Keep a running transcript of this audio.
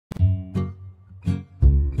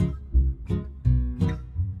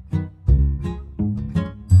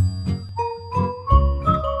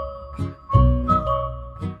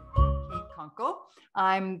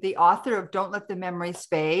I'm the author of Don't Let the Memories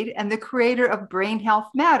Fade and the creator of Brain Health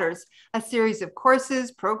Matters, a series of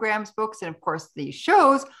courses, programs, books, and of course, these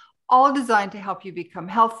shows, all designed to help you become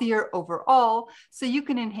healthier overall so you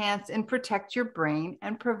can enhance and protect your brain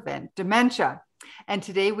and prevent dementia. And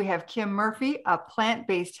today we have Kim Murphy, a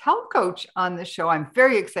plant-based health coach on the show. I'm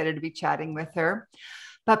very excited to be chatting with her.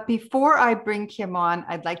 But before I bring Kim on,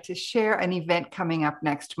 I'd like to share an event coming up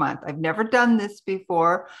next month. I've never done this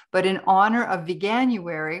before, but in honor of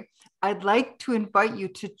Veganuary, I'd like to invite you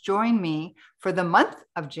to join me for the month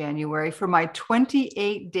of January for my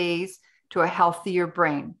 28 days to a healthier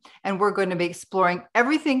brain. And we're going to be exploring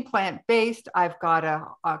everything plant-based. I've got a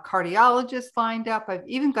cardiologist lined up. I've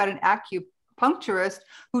even got an acupuncturist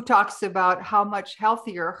who talks about how much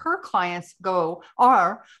healthier her clients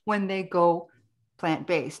are when they go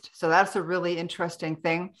plant-based. So that's a really interesting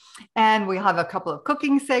thing. And we'll have a couple of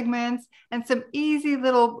cooking segments and some easy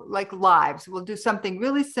little lives. We'll do something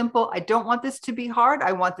really simple. I don't want this to be hard.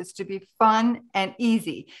 I want this to be fun and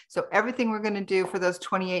easy. So everything we're going to do for those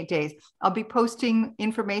 28 days, I'll be posting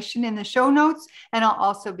information in the show notes, and I'll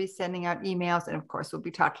also be sending out emails. And of course, we'll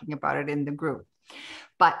be talking about it in the group.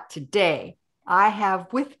 But today I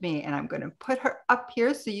have with me, and I'm going to put her up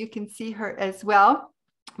here so you can see her as well.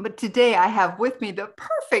 But today I have with me the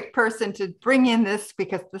perfect person to bring in this,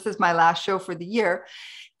 because this is my last show for the year,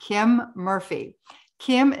 Kim Murphy.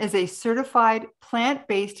 Kim is a certified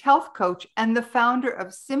plant-based health coach and the founder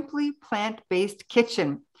of Simply Plant-Based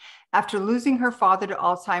Kitchen. After losing her father to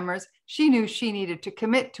Alzheimer's, she knew she needed to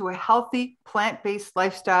commit to a healthy plant-based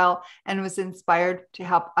lifestyle and was inspired to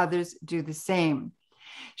help others do the same.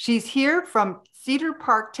 She's here from Cedar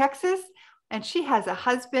Park, Texas, and she has a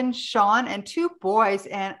husband, Sean, and 2 boys.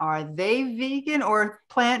 And are they vegan or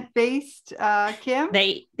plant-based, Kim?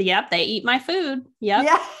 They eat my food. Yep.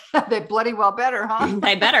 Yeah, they bloody well better, huh?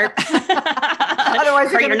 They better.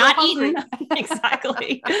 Otherwise, you're not eating.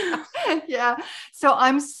 Exactly. Yeah. So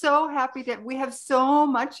I'm so happy that we have so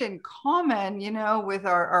much in common, with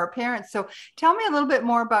our parents. So tell me a little bit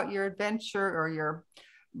more about your adventure or your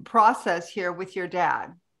process here with your dad.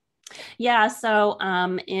 Yeah. So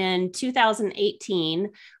in 2018,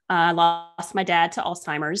 I lost my dad to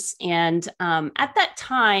Alzheimer's. And at that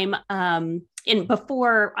time,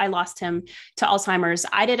 before I lost him to Alzheimer's,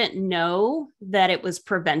 I didn't know that it was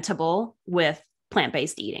preventable with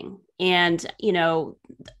plant-based eating. And,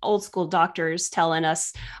 old school doctors telling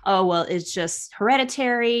us, oh, well, it's just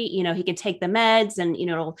hereditary, he can take the meds and,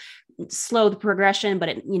 it'll slow the progression, but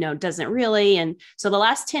it, doesn't really. And so the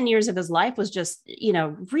last 10 years of his life was just,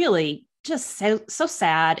 really just so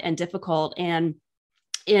sad and difficult. And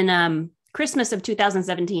in Christmas of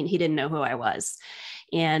 2017, he didn't know who I was,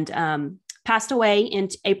 and passed away in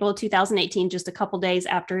April 2018, just a couple days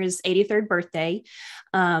after his 83rd birthday.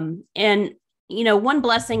 And, one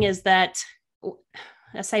blessing is that,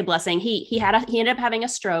 I say blessing, he ended up having a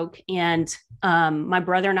stroke, and my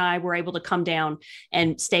brother and I were able to come down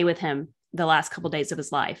and stay with him the last couple of days of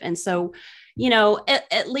his life. And so,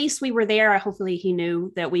 at least we were there. Hopefully he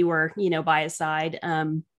knew that we were, by his side.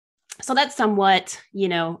 So that's somewhat,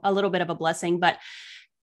 a little bit of a blessing, but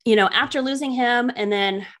after losing him, and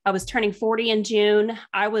then I was turning 40 in June,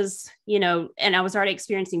 I was, and I was already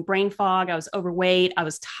experiencing brain fog. I was overweight. I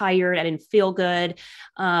was tired. I didn't feel good.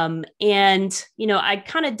 And, I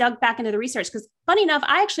kind of dug back into the research, because funny enough,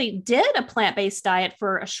 I actually did a plant-based diet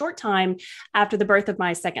for a short time after the birth of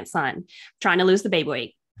my second son, trying to lose the baby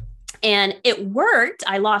weight. And it worked.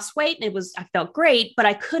 I lost weight and I felt great, but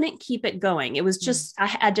I couldn't keep it going. It was just,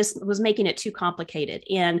 I just was making it too complicated.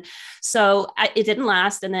 And so it didn't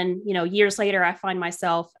last. And then, years later, I find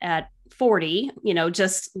myself at 40,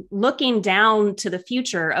 just looking down to the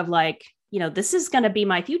future of this is going to be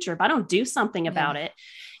my future if I don't do something about it.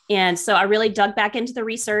 And so I really dug back into the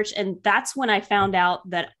research. And that's when I found out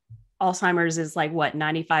that Alzheimer's is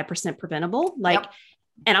 95% preventable.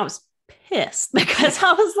 And I was pissed, because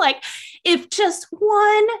I was like, if just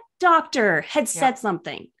one doctor had said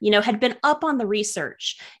something, had been up on the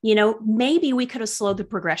research, maybe we could have slowed the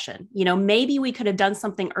progression, maybe we could have done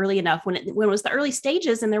something early enough when it was the early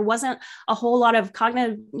stages and there wasn't a whole lot of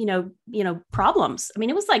cognitive, problems. I mean,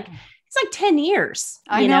 it's like 10 years.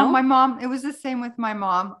 I know my mom, it was the same with my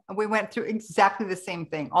mom. We went through exactly the same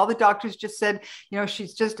thing. All the doctors just said,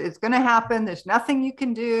 it's going to happen. There's nothing you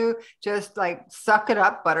can do. Just suck it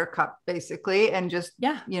up, buttercup, basically. And just,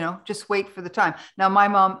 just wait for the time. Now, my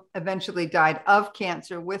mom eventually died of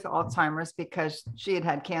cancer with Alzheimer's, because she had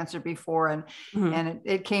had cancer before, and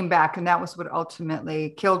it came back. And that was what ultimately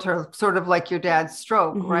killed her, sort of like your dad's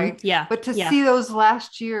stroke, right? Yeah. But to see those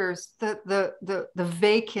last years, the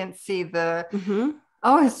vacancy, the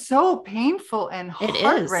Oh, it's so painful and It is.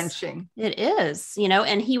 heart-wrenching. It is,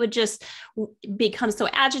 and he would just become so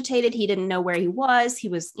agitated. He didn't know where he was. He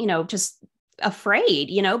was, just afraid,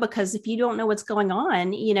 because if you don't know what's going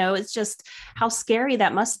on, it's just how scary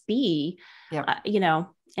that must be, Yeah.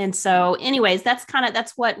 And so anyways, that's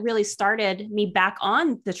what really started me back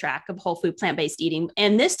on the track of whole food plant-based eating.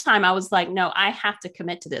 And this time I was like, no, I have to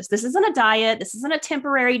commit to this. This isn't a diet. This isn't a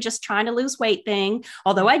temporary, just trying to lose weight thing.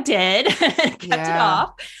 Although I did kept it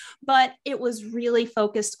off, but it was really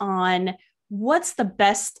focused on what's the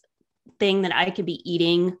best thing that I could be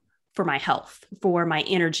eating for my health, for my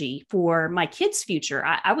energy, for my kids' future.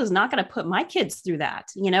 I was not going to put my kids through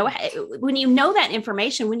that. When you know that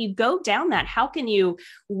information, when you go down that, how can you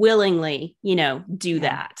willingly, do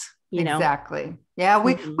that? Exactly. Yeah.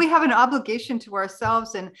 We have an obligation to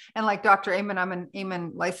ourselves. And like Dr. Amen, I'm an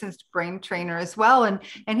Amen licensed brain trainer as well. And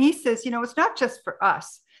he says, it's not just for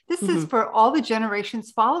us. This is for all the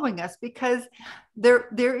generations following us, because there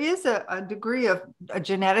is a degree of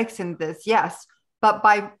genetics in this. Yes. But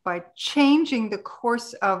by changing the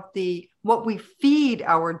course of what we feed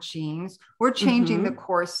our genes, we're changing the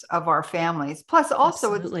course of our families. Plus,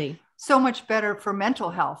 also, it's so much better for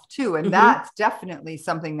mental health too. And that's definitely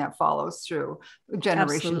something that follows through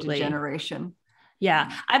generation to generation.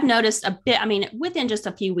 Yeah, I've noticed a bit. I mean, within just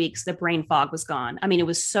a few weeks, the brain fog was gone. I mean, it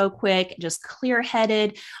was so quick, just clear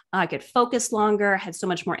headed. I could focus longer, had so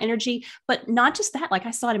much more energy. But not just that, like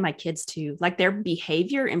I saw it in my kids too, like their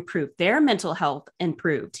behavior improved, their mental health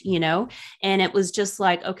improved, and it was just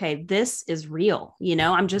like, okay, this is real.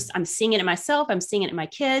 I'm seeing it in myself. I'm seeing it in my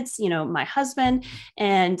kids, my husband.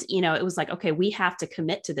 And, it was like, okay, we have to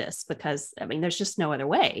commit to this because, I mean, there's just no other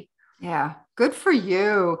way. Yeah, good for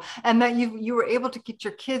you. And that you were able to get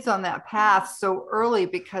your kids on that path so early,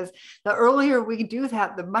 because the earlier we do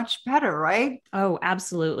that, the much better, right? Oh,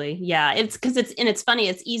 absolutely. Yeah. It's funny.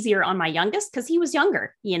 It's easier on my youngest because he was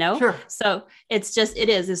younger, Sure. So it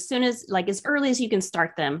is as soon as, like, as early as you can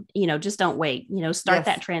start them, just don't wait, start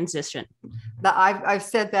that transition. I've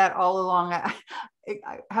said that all along. I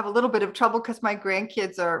have a little bit of trouble because my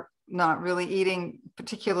grandkids are not really eating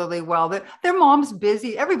particularly well. Their mom's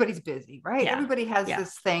busy. Everybody's busy, right? Yeah. Everybody has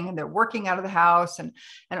this thing and they're working out of the house and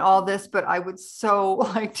all this, but I would so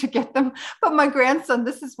like to get them. But my grandson,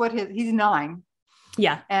 this is what he's 9.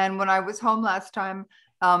 Yeah. And when I was home last time,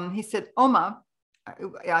 he said, Oma,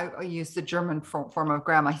 I use the German form of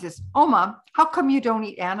grandma. He says, Oma, how come you don't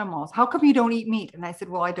eat animals? How come you don't eat meat? And I said,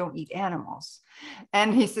 well, I don't eat animals.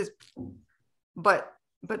 And he says, but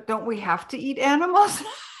don't we have to eat animals?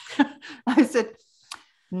 I said,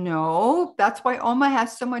 no, that's why Oma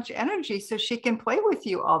has so much energy, so she can play with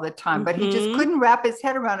you all the time. But he just couldn't wrap his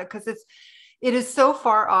head around it because it is so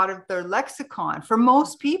far out of their lexicon. For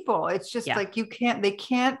most people, it's just like they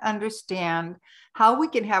can't understand how we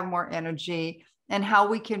can have more energy and how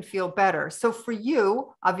we can feel better. So for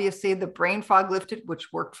you, obviously the brain fog lifted,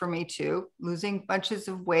 which worked for me too, losing bunches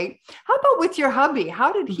of weight. How about with your hubby?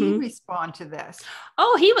 How did he respond to this?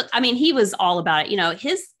 Oh, he was all about it.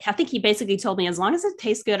 I think he basically told me, as long as it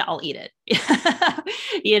tastes good, I'll eat it.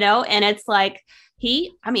 And it's like,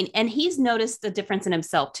 and he's noticed the difference in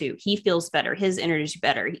himself too. He feels better. His energy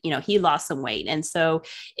better. He lost some weight. And so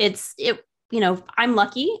I'm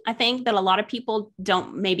lucky, I think, that a lot of people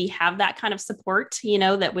don't maybe have that kind of support,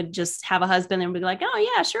 that would just have a husband and be like,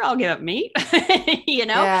 oh yeah, sure, I'll give up meat,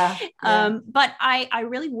 Yeah. But I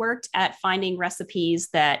really worked at finding recipes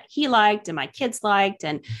that he liked and my kids liked,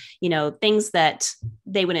 and, things that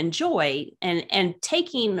they would enjoy, and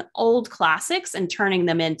taking old classics and turning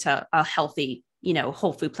them into a healthy,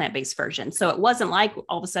 whole food plant-based version. So it wasn't like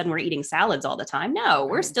all of a sudden we're eating salads all the time. No,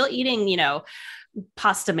 we're still eating,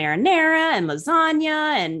 pasta marinara and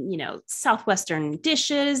lasagna and, Southwestern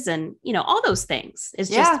dishes and, all those things. It's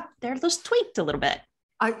just, they're just tweaked a little bit.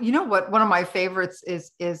 You know what? One of my favorites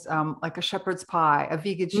is like a shepherd's pie, a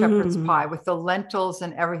vegan shepherd's pie with the lentils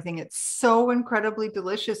and everything. It's so incredibly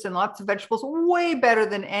delicious and lots of vegetables, way better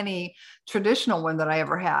than any traditional one that I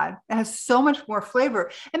ever had. It has so much more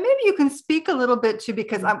flavor. And maybe you can speak a little bit to,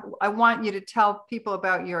 because I want you to tell people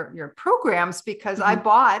about your programs, because I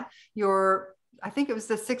bought I think it was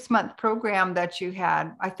the 6-month program that you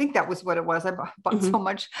had. I think that was what it was. I bought so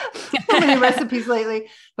many recipes lately.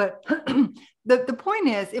 But the point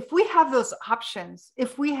is, if we have those options,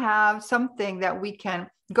 if we have something that we can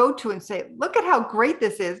go to and say, look at how great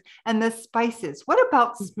this is, and the spices, what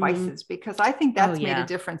about spices? Because I think that's made a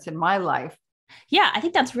difference in my life. Yeah, I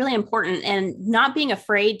think that's really important, and not being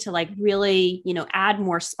afraid to like really, add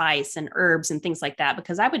more spice and herbs and things like that,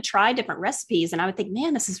 because I would try different recipes and I would think,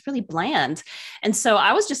 man, this is really bland. And so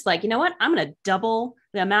I was just like, you know what, I'm going to double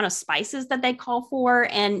the amount of spices that they call for.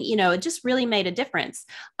 And, it just really made a difference.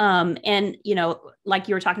 And, like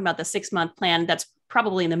you were talking about the 6-month plan, that's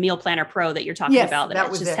probably in the Meal Planner Pro that you're talking about, that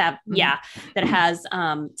was just that has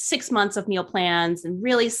 6 months of meal plans and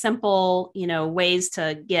really simple, ways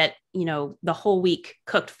to get, the whole week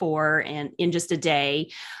cooked for and in just a day.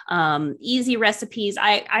 Easy recipes.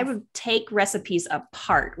 I would take recipes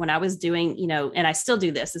apart when I was doing, and I still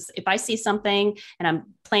do this, is if I see something and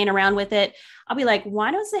I'm playing around with it, I'll be like,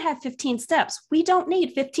 why does it have 15 steps? We don't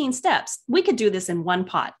need 15 steps. We could do this in one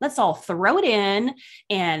pot. Let's all throw it in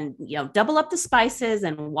and, double up the spices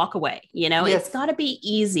and walk away. It's got to be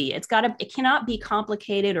easy. It cannot be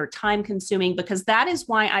complicated or time consuming, because that is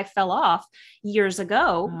why I fell off years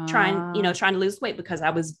ago trying to lose weight, because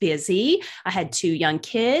I was busy. I had 2 young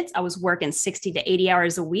kids. I was working 60 to 80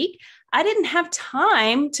 hours a week. I didn't have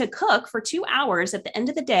time to cook for 2 hours at the end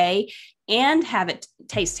of the day and have it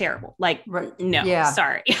taste terrible. Like, no,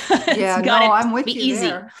 sorry. I'm with you easy.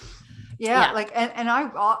 there. Yeah. Like, and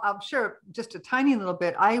I'm sure just a tiny little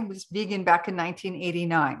bit, I was vegan back in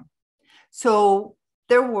 1989. So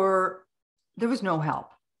there was no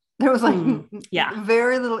help. There was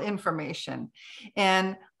very little information.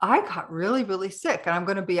 And I got really, really sick. And I'm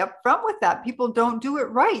going to be upfront with that. People don't do it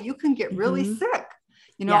right. You can get really sick.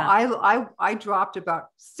 I dropped about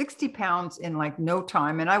 60 pounds in like no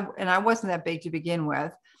time. And I wasn't that big to begin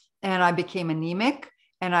with. And I became anemic.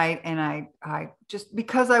 And I just,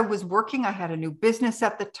 because I was working, I had a new business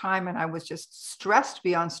at the time, and I was just stressed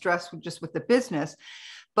beyond stress just with the business.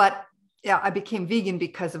 But yeah, I became vegan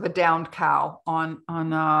because of a downed cow on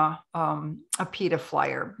a PETA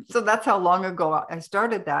flyer. So that's how long ago I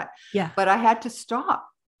started that. Yeah. But I had to stop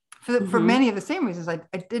for many of the same reasons. I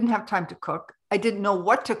didn't have time to cook. I didn't know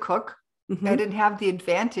what to cook. I didn't have the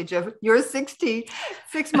advantage of your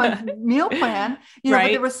 6-month meal plan, but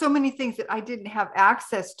there were so many things that I didn't have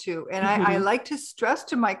access to. And I like to stress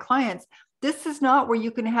to my clients, this is not where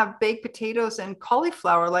you can have baked potatoes and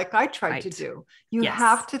cauliflower like I tried to do. You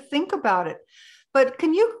have to think about it. But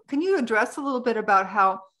can you address a little bit about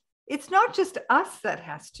how it's not just us that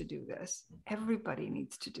has to do this? Everybody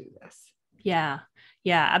needs to do this. Yeah,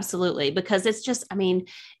 absolutely. Because it's just,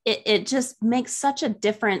 it just makes such a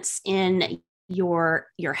difference in your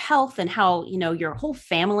health and how, your whole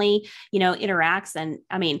family, interacts. And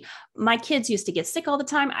my kids used to get sick all the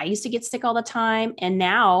time. I used to get sick all the time. And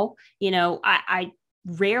now, I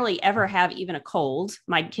rarely ever have even a cold.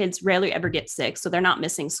 My kids rarely ever get sick, so they're not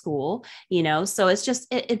missing school, so it's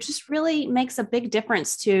just, it just really makes a big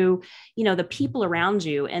difference to, the people around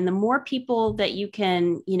you. And the more people that you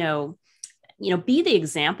can, be the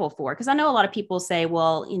example for, because I know a lot of people say,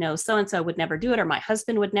 well, so-and-so would never do it, or my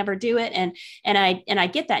husband would never do it. And I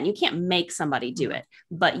get that. And you can't make somebody do it,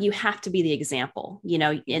 but you have to be the example,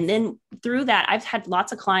 and then through that, I've had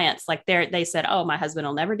lots of clients like they said, oh, my husband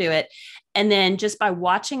will never do it. And then just by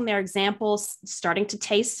watching their examples, starting to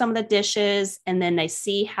taste some of the dishes, and then they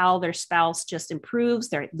see how their spouse just improves,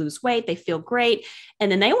 they lose weight, they feel great. And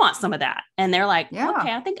then they want some of that. And they're like,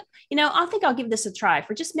 okay, I think I'll give this a try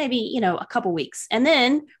for just maybe, a couple weeks. And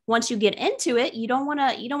then once you get into it, you don't want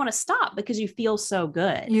to stop, because you feel so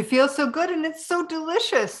good. You feel so good. And it's so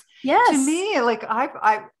delicious. Yes. To me, like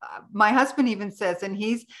my husband even says, and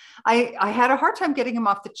I had a hard time getting him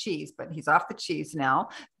off the cheese, but he's off the cheese now.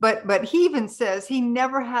 But he even says he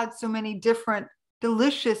never had so many different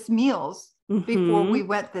delicious meals before we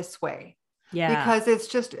went this way. Yeah. Because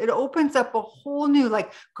it opens up a whole new,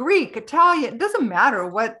 like Greek, Italian, it doesn't matter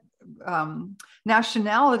what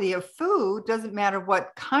nationality of food, doesn't matter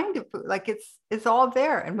what kind of food, like it's all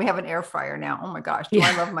there. And we have an air fryer now. Oh my gosh,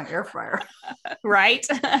 I love my air fryer. Right.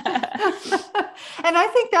 And I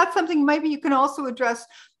think that's something maybe you can also address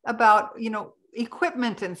about,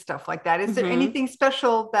 equipment and stuff like that. Is there anything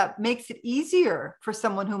special that makes it easier for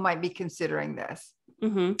someone who might be considering this?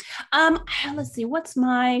 Let's see, what's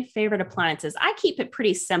my favorite appliances? I keep it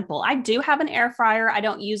pretty simple. I do have an air fryer. I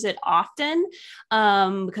don't use it often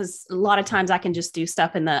because a lot of times I can just do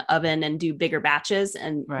stuff in the oven and do bigger batches.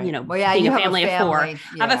 And, being a family of 4, I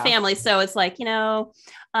have a family. So it's like,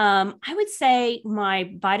 I would say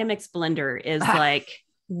my Vitamix blender is like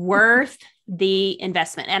worth the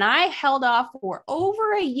investment. And I held off for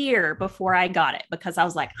over a year before I got it, because I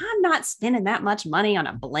was like, I'm not spending that much money on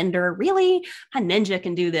a blender. Really? My Ninja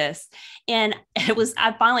can do this. And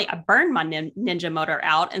I burned my Ninja motor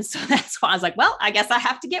out. And so that's why I was like, well, I guess I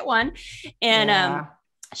have to get one. And, I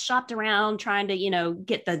shopped around trying to,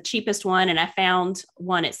 get the cheapest one. And I found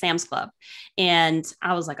one at Sam's Club, and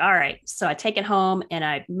I was like, all right. So I take it home and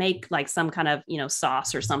I make like some kind of,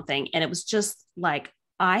 sauce or something. And it was just like,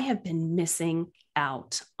 I have been missing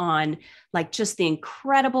out on like just the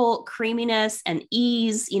incredible creaminess and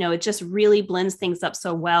ease. It just really blends things up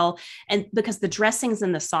so well. And because the dressings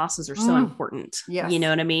and the sauces are so important, yes. You know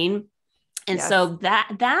what I mean? And yes. so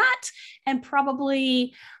that, and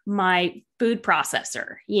probably my food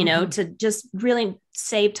processor, to just really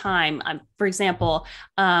save time. For example,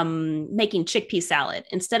 making chickpea salad,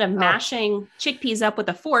 instead of mashing chickpeas up with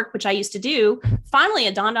a fork, which I used to do, finally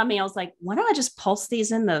it dawned on me. I was like, why don't I just pulse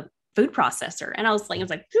these in the food processor? And it was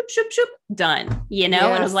like, shoop, shoop, shoop, done, yes. And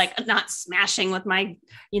it was like not smashing with my,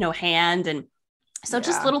 hand. And so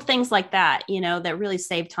just little things like that, that really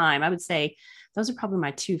save time. I would say those are probably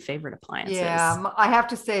my two favorite appliances. Yeah, I have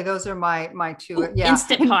to say those are my two. Yeah.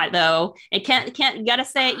 Instant Pot though. It can't gotta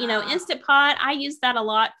say, Instant Pot. I use that a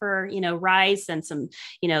lot for, rice and some,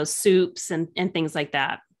 soups and things like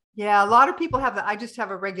that. Yeah. A lot of people have that. I just have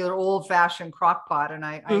a regular old fashioned crock pot, and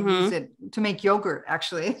I use it to make yogurt.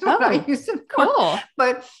 Actually, I use it. Cool.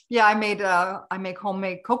 But yeah, I make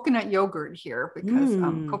homemade coconut yogurt here because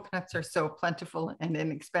coconuts are so plentiful and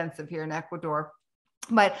inexpensive here in Ecuador.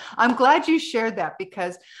 But I'm glad you shared that,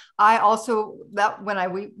 because I also,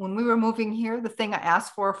 when we were moving here, the thing I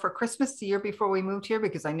asked for Christmas the year before we moved here,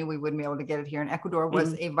 because I knew we wouldn't be able to get it here in Ecuador,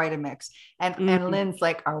 was a Vitamix. And Lynn's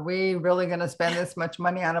like, are we really going to spend this much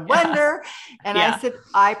money on a blender? And I said,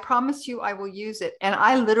 I promise you I will use it. And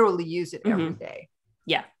I literally use it every day.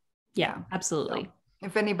 Yeah, absolutely. So,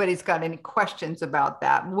 if anybody's got any questions about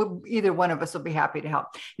that, either one of us will be happy to help.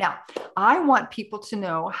 Now, I want people to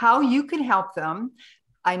know how you can help them.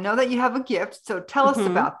 I know that you have a gift, so tell us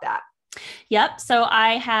about that. Yep. So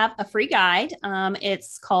I have a free guide.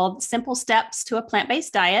 It's called Simple Steps to a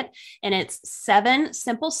Plant-Based Diet. And it's 7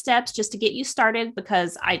 simple steps just to get you started,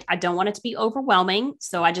 because I don't want it to be overwhelming.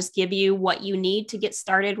 So I just give you what you need to get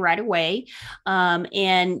started right away.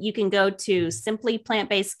 And you can go to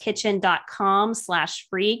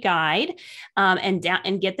simplyplantbasedkitchen.com/free guide and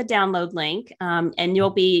get the download link. And you'll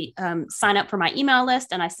be sign up for my email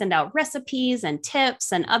list, and I send out recipes and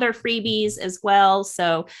tips and other freebies as well.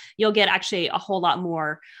 So you'll get actually a whole lot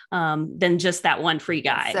more than just that one free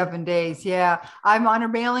guide. 7 days. Yeah. I'm on a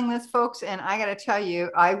mailing list, folks. And I got to tell you,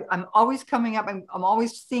 I'm always coming up. I'm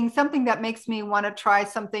always seeing something that makes me want to try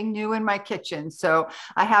something new in my kitchen. So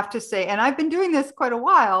I have to say, and I've been doing this quite a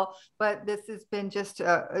while, but this has been just,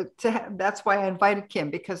 that's why I invited Kim,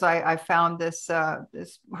 because I found this her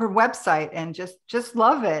website and just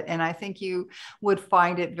love it. And I think you would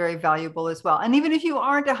find it very valuable as well. And even if you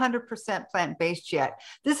aren't 100% plant-based yet,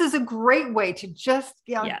 this is a great way to just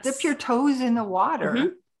dip your toes in the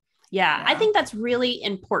water. Yeah, I think that's really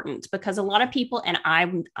important, because a lot of people, and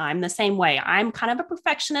I'm the same way. I'm kind of a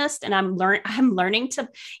perfectionist, and I'm learning to,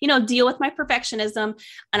 deal with my perfectionism,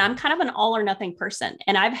 and I'm kind of an all or nothing person.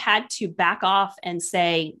 And I've had to back off and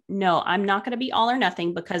say, no, I'm not going to be all or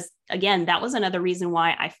nothing, because again, that was another reason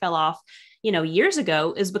why I fell off, years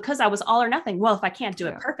ago, is because I was all or nothing. Well, if I can't do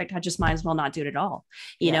it perfect, I just might as well not do it at all,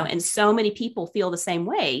 know, and so many people feel the same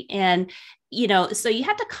way. And, so you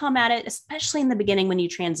have to come at it, especially in the beginning when you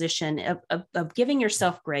transition, of giving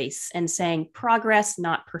yourself grace and saying progress,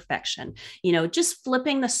 not perfection, just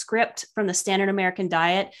flipping the script from the standard American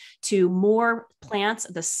diet to more plants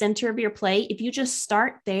at the center of your plate. If you just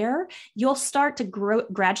start there, you'll start to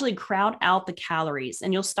gradually crowd out the calories,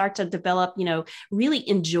 and you'll start to develop, really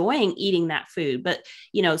enjoying eating that food. But,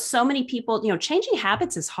 so many people, changing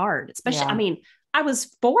habits is hard, especially, I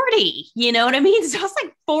was 40, you know what I mean? So it's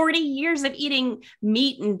like 40 years of eating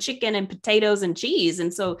meat and chicken and potatoes and cheese.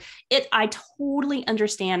 And so I totally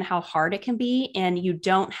understand how hard it can be. And you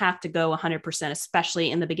don't have to go 100%,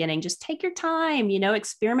 especially in the beginning. Just take your time,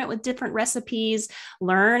 experiment with different recipes,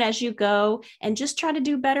 learn as you go, and just try to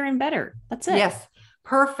do better and better. That's it. Yes.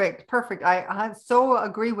 Perfect. I so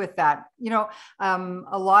agree with that.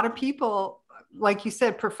 A lot of people, like you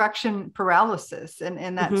said, perfection paralysis,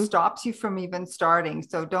 and that stops you from even starting.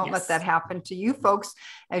 So don't let that happen to you folks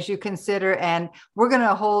as you consider. And we're going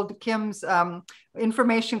to hold Kim's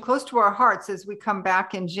information close to our hearts as we come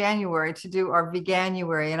back in January to do our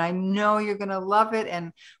Veganuary. And I know you're going to love it.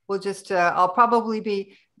 And we'll just, I'll probably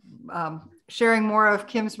be sharing more of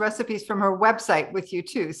Kim's recipes from her website with you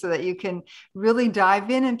too, so that you can really dive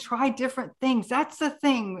in and try different things. That's the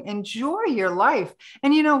thing. Enjoy your life.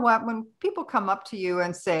 And you know what, when people come up to you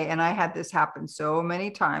and say, and I had this happen so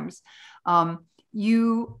many times,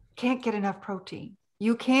 you can't get enough protein.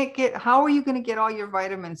 How are you going to get all your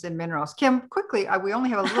vitamins and minerals? Kim, quickly, we only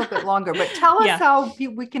have a little bit longer, but tell us how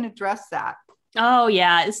we can address that. Oh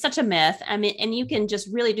yeah, it's such a myth. I mean, and you can just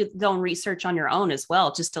really go and research on your own as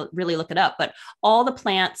well, just to really look it up. But all the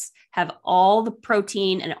plants have all the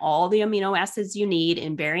protein and all the amino acids you need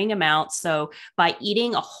in varying amounts. So by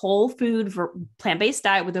eating a whole food plant-based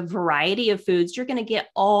diet with a variety of foods, you're going to get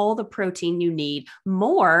all the protein you need,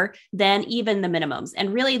 more than even the minimums.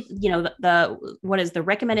 And really, what is the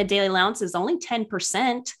recommended daily allowance is only 10%,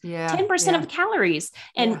 10% of the calories.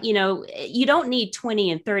 And, you don't need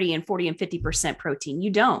 20 and 30 and 40 and 50% protein. You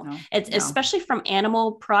don't. Especially from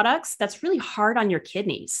animal products, that's really hard on your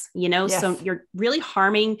kidneys, so you're really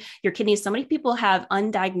harming your kidneys. So many people have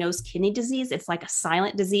undiagnosed kidney disease. It's like a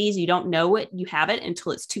silent disease. You don't know it, you have it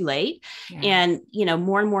until it's too late. And,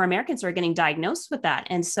 more and more Americans are getting diagnosed with that.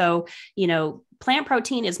 And so, plant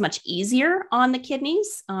protein is much easier on the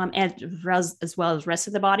kidneys, as well as rest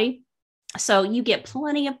of the body. So you get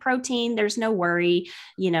plenty of protein. There's no worry.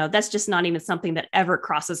 That's just not even something that ever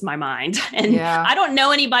crosses my mind. And I don't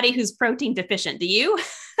know anybody who's protein deficient. Do you?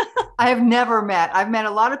 I've met a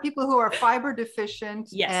lot of people who are fiber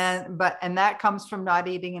deficient. And that comes from not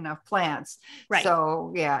eating enough plants. Right.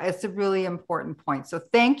 So it's a really important point. So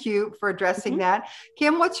thank you for addressing that.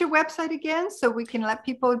 Kim, what's your website again? So we can let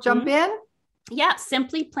people jump in? Yeah,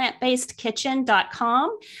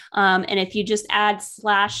 simplyplantbasedkitchen.com. And if you just add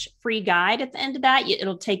 /free guide at the end of that,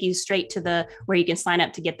 it'll take you straight to where you can sign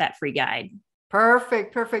up to get that free guide.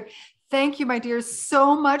 Perfect. Thank you, my dear,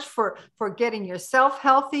 so much for getting yourself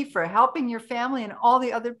healthy, for helping your family and all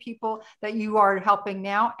the other people that you are helping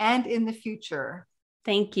now and in the future.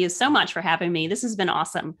 Thank you so much for having me. This has been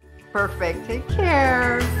awesome. Perfect. Take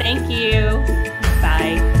care. Thank you.